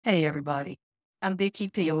Hey everybody, I'm Vicki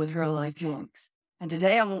with Real Life Drinks, and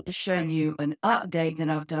today I want to show you an update that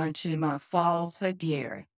I've done to my Fall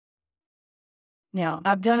Topiary. Now,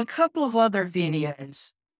 I've done a couple of other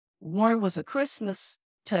videos. One was a Christmas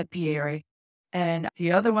Topiary, and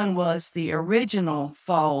the other one was the original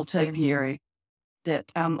Fall Topiary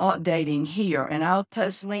that I'm updating here, and I'll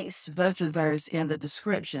post links to both of those in the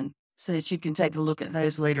description so that you can take a look at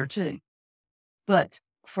those later too. But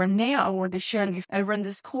for now, I wanted to show you over in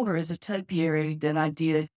this corner is a topiary that I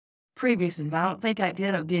did previously. I don't think I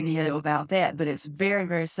did a video about that, but it's very,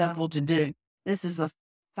 very simple to do. This is a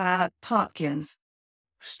 5 pumpkins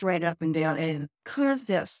straight up and down, and the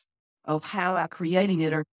concepts of how I created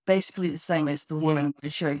it are basically the same as the one I'm going to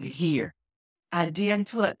show you here. I did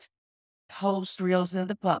put hole drills in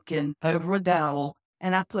the pumpkin over a dowel,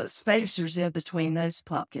 and I put spacers in between those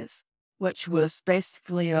pumpkins, which was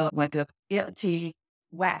basically like a empty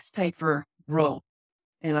wax paper roll.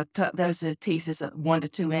 And I cut those in pieces of 1 to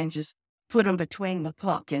 2 inches, put them between the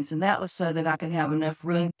pumpkins, and that was so that I could have enough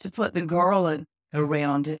room to put the garland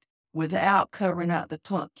around it without covering up the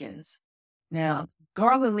pumpkins. Now,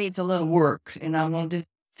 garland needs a little work, and I wanted to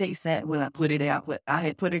fix that when I put it out, but I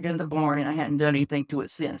had put it in the barn and I hadn't done anything to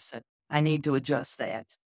it since, so I need to adjust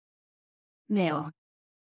that. Now,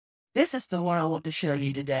 this is the one I want to show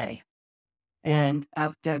you today, and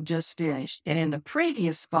I've just finished. And in the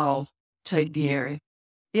previous fall topiary,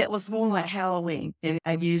 it was more like Halloween, and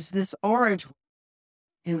I used this orange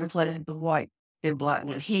in replace of the white and black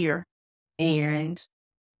one here, and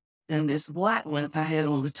then this black one I had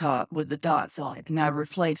on the top with the dots on it, and I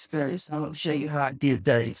replaced those. I'm going to show you how I did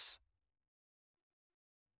those.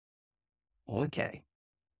 Okay.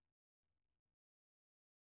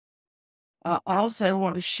 I also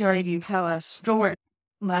want to show you how I stored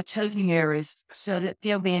my topiaries so that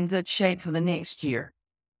they'll be in good shape for the next year.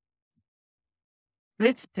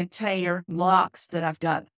 This container blocks that I've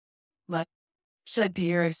got my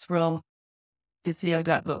topiaries from. You see, I've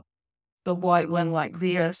got the white one like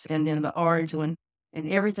this, and then the orange one,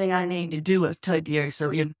 and everything I need to do with topiary.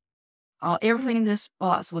 So everything in this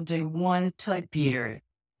box will do one topiary,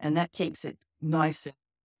 and that keeps it nice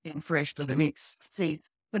and fresh for the next season.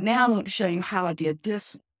 But now I want to show you how I did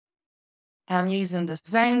this. I'm using the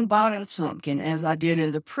same bottom pumpkin as I did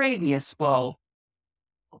in the previous fall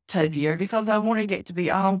topiary because I wanted it to be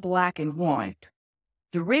all black and white.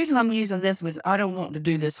 The reason I'm using this was I don't want to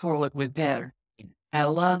do this whole with pattern. I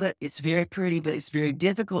love it. It's very pretty, but it's very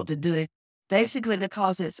difficult to do it. Basically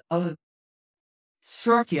because it's a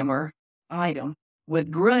circular item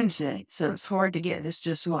with grooves in it, so it's hard to get this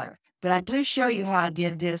just right. But I do show you how I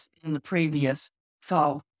did this in the previous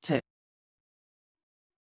fall too.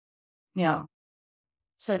 Now,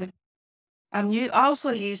 so I'm also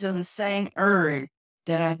using the same urn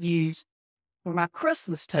that I've used for my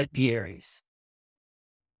Christmas topiaries.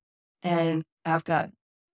 And I've got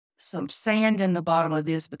some sand in the bottom of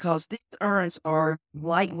this because these urns are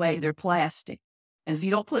lightweight, they're plastic. And if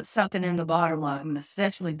you don't put something in the bottom of them,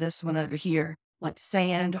 especially this one over here, like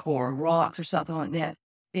sand or rocks or something like that,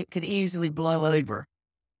 it could easily blow over.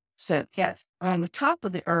 So, yes, on the top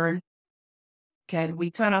of the urn, okay,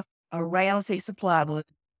 we turn up a round piece of plywood,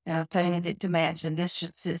 and I painted it to match, and this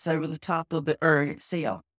just sits over the top of the urn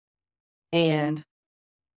itself. And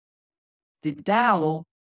the dowel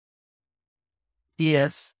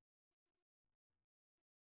is,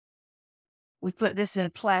 we put this in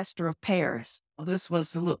plaster of Paris. Well, this one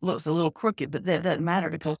looks a little crooked, but that doesn't matter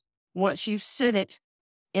because once you sit it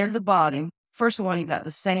in the bottom, first of all, you got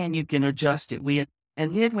the sand you can adjust it with.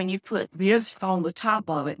 And then when you put this on the top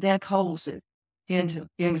of it, that holds it into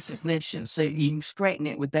position so you can straighten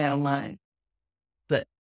it with that alone. But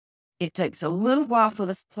it takes a little while for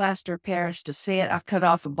the plaster of Paris to set. I cut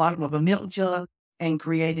off the bottom of a milk jug and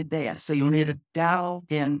created that. So you'll need a dowel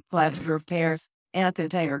and plaster of Paris and a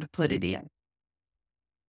container to put it in.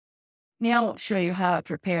 Now I'll show you how I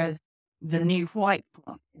prepared the new white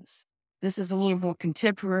pumpkins. This is a little more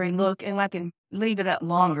contemporary look, and I can leave it up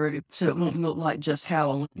longer so it won't look like just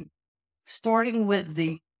Halloween. Starting with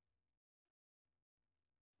the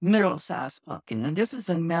middle-sized pumpkin, and this is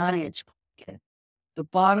a 9-inch pumpkin. The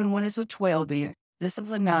bottom one is a 12-inch. This is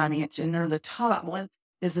a 9-inch, and then the top one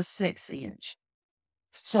is a 6-inch.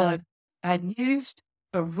 So I used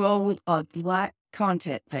a roll of black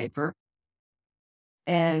contact paper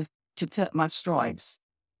and to cut my stripes.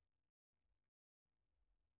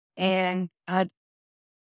 And I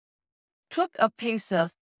took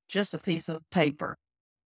just a piece of paper.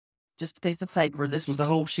 Just a piece of paper. This was a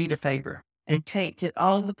whole sheet of paper. And taped it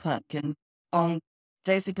on the pumpkin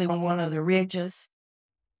basically on one of the ridges.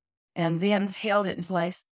 And then held it in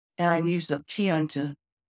place. And I used a pin to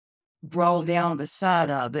roll down the side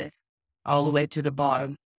of it all the way to the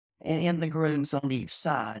bottom and in the grooves on each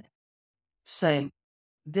side. So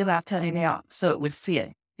then I cut it out so it would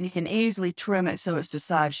fit. And you can easily trim it so it's the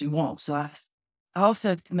size you want. So I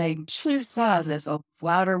also made two sizes, a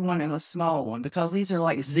wider one and a small one, because these are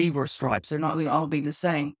like zebra stripes. They're not going to all be the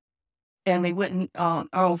same. And they wouldn't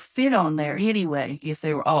all fit on there anyway if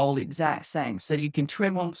they were all the exact same. So you can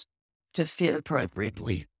trim them to fit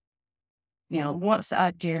appropriately. Now, once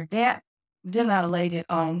I did that, then I laid it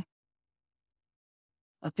on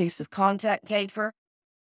a piece of contact paper,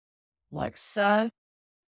 like so,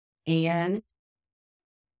 and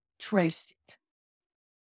traced it.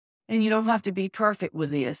 And you don't have to be perfect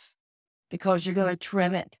with this, because you're going to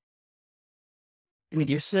trim it with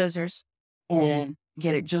your scissors and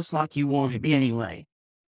get it just like you want it anyway.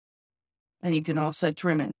 And you can also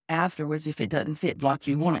trim it afterwards if it doesn't fit like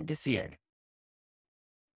you want it to fit.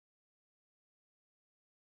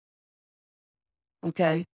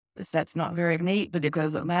 Okay, that's not very neat, but it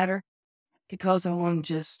doesn't matter, because I want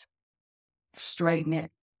to just straighten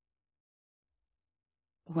it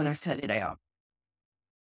when I cut it out.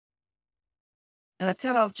 And I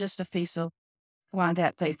cut off just a piece of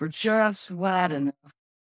contact paper just wide enough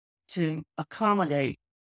to accommodate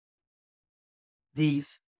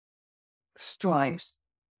these stripes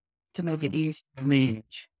to make it easy to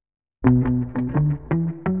manage.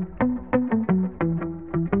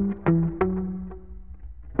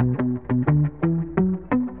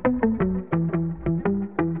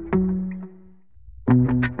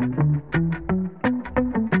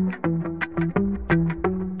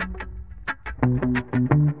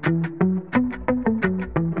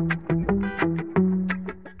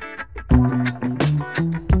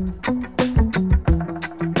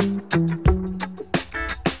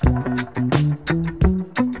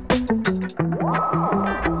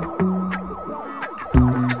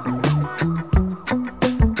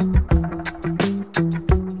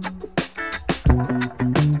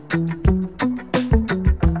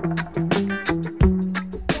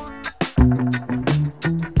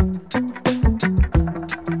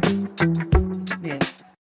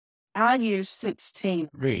 I used 16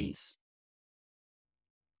 of these.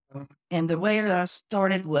 And the way that I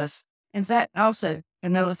started was, in fact, also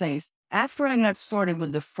another thing is, after I got started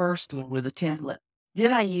with the first one with a template,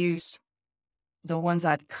 then I used the ones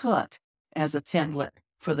I'd cut as a template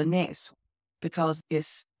for the next one, because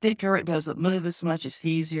it's thicker, it doesn't move as much, it's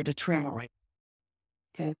easier to trim around.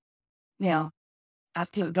 Okay. Now, I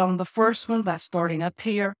put on the first one by starting up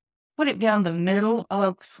here, put it down the middle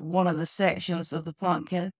of one of the sections of the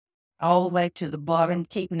pumpkin, all the way to the bottom,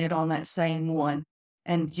 keeping it on that same one.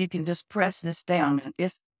 And you can just press this down.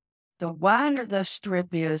 The wider the strip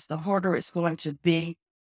is, the harder it's going to be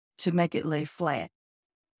to make it lay flat.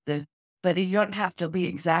 But it doesn't have to be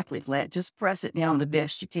exactly flat. Just press it down the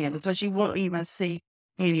best you can, because you won't even see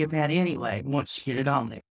any of that anyway once you get it on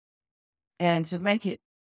there. And to make it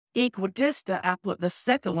equidistant, I put the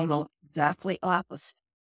second one on exactly opposite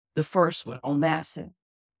the first one on that side.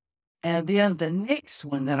 And then the next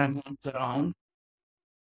one that I'm going to put on,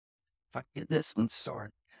 if I get this one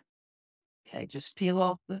started. Okay, just peel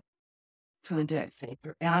off the contact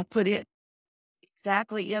paper, and I put it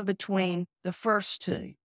exactly in between the first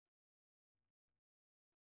two.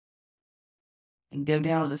 And go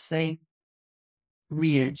down the same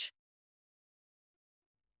ridge.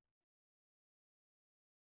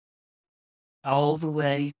 All the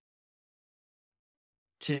way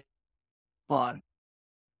to the bottom.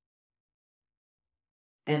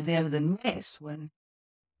 And then the next one,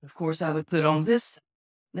 of course, I would put on this.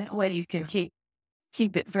 That way you can keep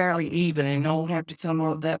it fairly even and don't have to come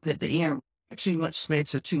up that at the end. Too much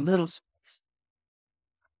space or too little space.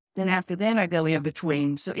 Then after that, I go in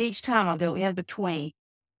between. So each time I go in between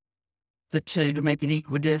the two to make it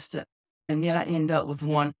equidistant. And then I end up with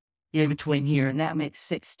one in between here, and that makes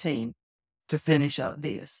 16 to finish up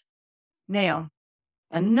this. Now,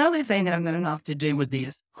 another thing that I'm going to have to do with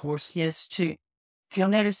this, of course, is to, if you'll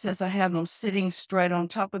notice as I have them sitting straight on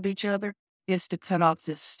top of each other, is to cut off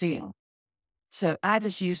this stem. So I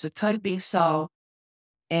just used a cutting saw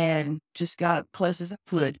and just got it close as I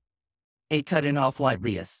could and cut it off like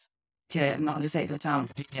this. Okay, I'm not going to take the time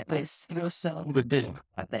to do that, but it's so would do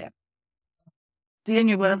like that. Then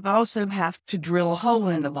you will also have to drill a hole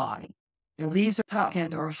in the body. Now, these are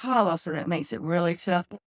pumpkins or hollow, so that makes it really tough.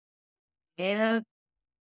 And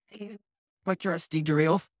a trusty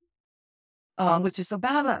drill, which is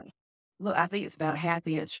about I think it's about a ½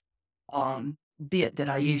 inch bit that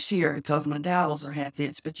I use here, because my dowels are ½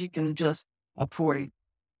 inch, but you can adjust accordingly.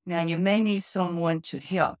 Now, you may need someone to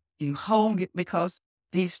help you hold it, because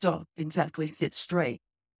these don't exactly fit straight.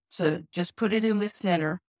 So just put it in the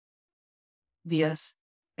center, this,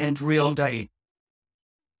 and drill down.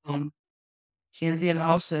 And then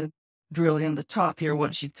also drill in the top here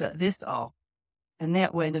once you cut this off. And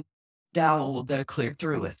that way the dowel will go clear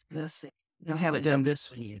through it. Let's see. I'll have it done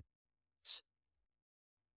this way.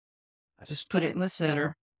 I just put it in the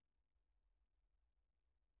center.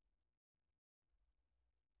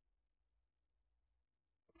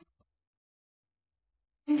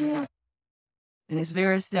 And it's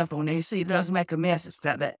very simple. Now you see it does make a mess. It's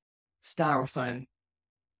got that styrofoam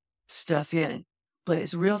stuff in it. But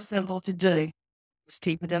it's real simple to do. Just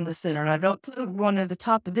keep it in the center. And I don't put one at the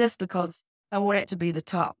top of this because I want it to be the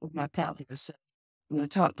top of my palette. So the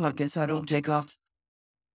top pumpkin, so I don't take off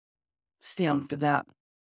stem for that.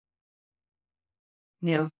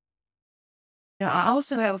 Now I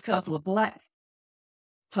also have a couple of black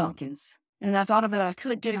pumpkins. And I thought about I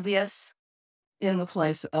could do this in the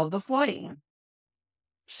place of the white one.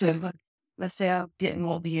 So let's say I didn't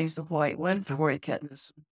want to use the white one for cut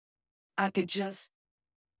this one. I could just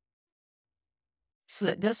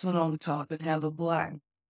slip this one on the top and have a black.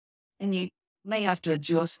 And you may have to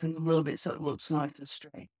adjust them a little bit so it looks nice and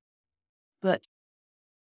straight. But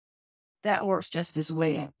that works just as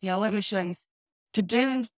well. Now let me show you. To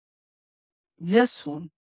do this one,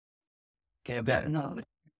 okay, about another.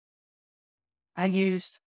 I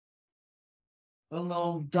used a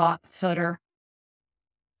little dot cutter,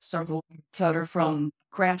 circle cutter from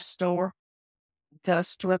craft store. Cut a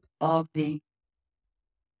strip of the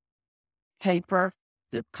paper,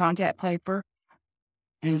 the contact paper,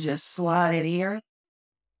 and just slide it here.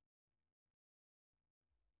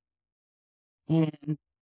 And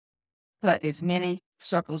cut as many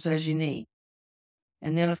circles as you need.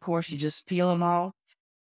 And then, of course, you just peel them off.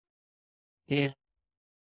 Yeah.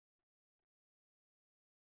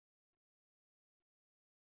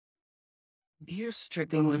 Here's a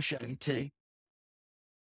trick I'm going to show you too.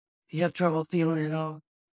 If you have trouble peeling it off,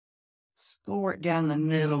 score it down the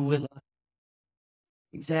middle with a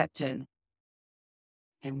X-Acto.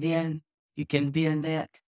 And then you can bend that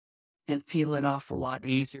and peel it off a lot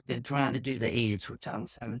easier than trying to do the edge, which I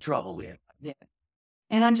was having trouble with.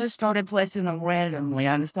 And I just started placing them randomly.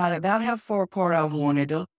 I decided about how far apart I wanted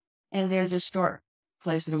them, and then just start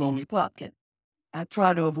placing them on my pumpkin. I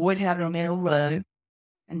tried to avoid having them in a row,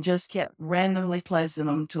 and just kept randomly placing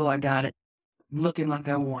them until I got it looking like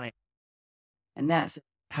I wanted. And that's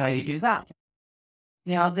how you do that.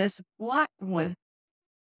 Now this black one,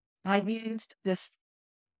 I used this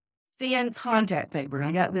thin contact paper.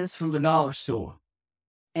 I got this from the dollar store.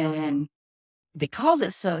 And because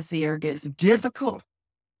it's so thin, it's difficult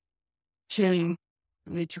to,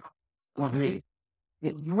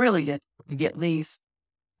 it really difficult to get these,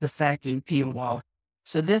 the vacuum peel off.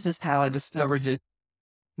 So this is how I discovered it,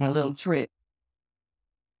 my little trick.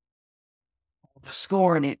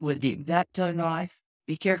 Scoring it with the X-Acto knife.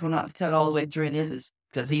 Be careful not to cut all the way through this,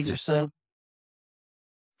 because these are so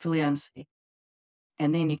flimsy.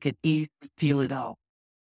 And then you could easily peel it off.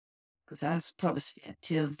 Because I was probably spent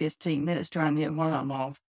 10, 15 minutes trying to get one of them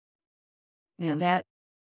off. And that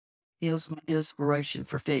is my inspiration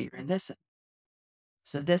for figuring this out.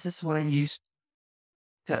 So this is what I used.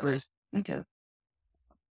 Cutlers. Okay.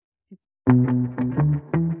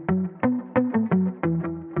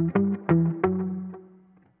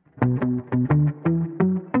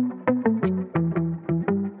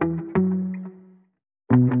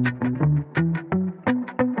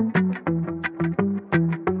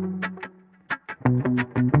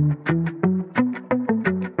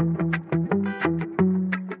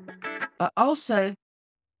 I also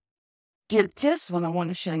did this one I want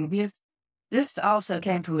to show you. This also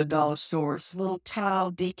came from the dollar stores, little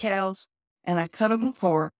tile decals, and I cut them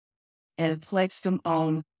apart and placed them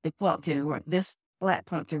on the pumpkin, this black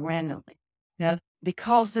pumpkin randomly. Now,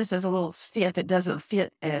 because this is a little stiff, it doesn't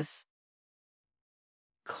fit as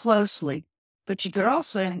closely, but you could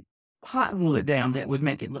also hot glue it down. That would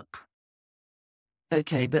make it look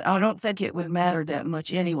okay, but I don't think it would matter that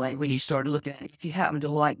much anyway when you start looking at it, if you happen to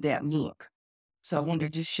like that look. So I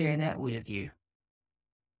wanted to just share that with you.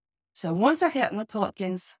 So once I had my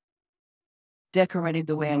pumpkins decorated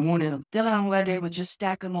the way I wanted them, then all I did was just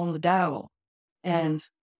stack them on the dowel, and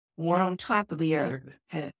one on top of the other.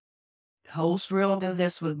 Had holes drilled in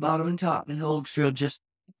this with bottom and top, and holes drilled just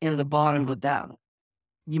in the bottom of that one.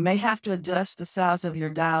 You may have to adjust the size of your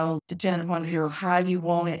dowel depending on how high you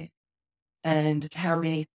want it and how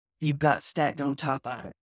many you've got stacked on top of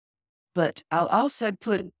it. But I'll also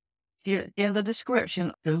put here in the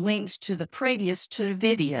description the links to the previous two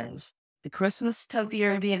videos, the Christmas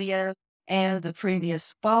Topiary video and the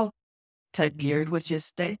previous Fall Topiary, which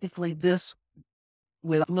is basically this.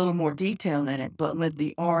 with a little more detail in it, but with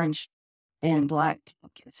the orange and black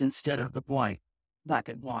pumpkins instead of the white, black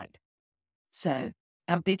and white. So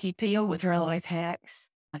I'm Vicki Peel with Her Life Hacks.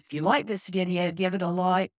 If you like this video, give it a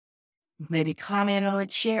like, maybe comment on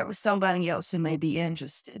it, share it with somebody else who may be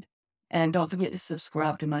interested. And don't forget to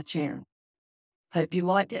subscribe to my channel. Hope you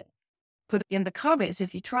liked it. Put it in the comments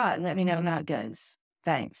if you try it and let me know how it goes.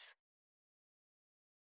 Thanks.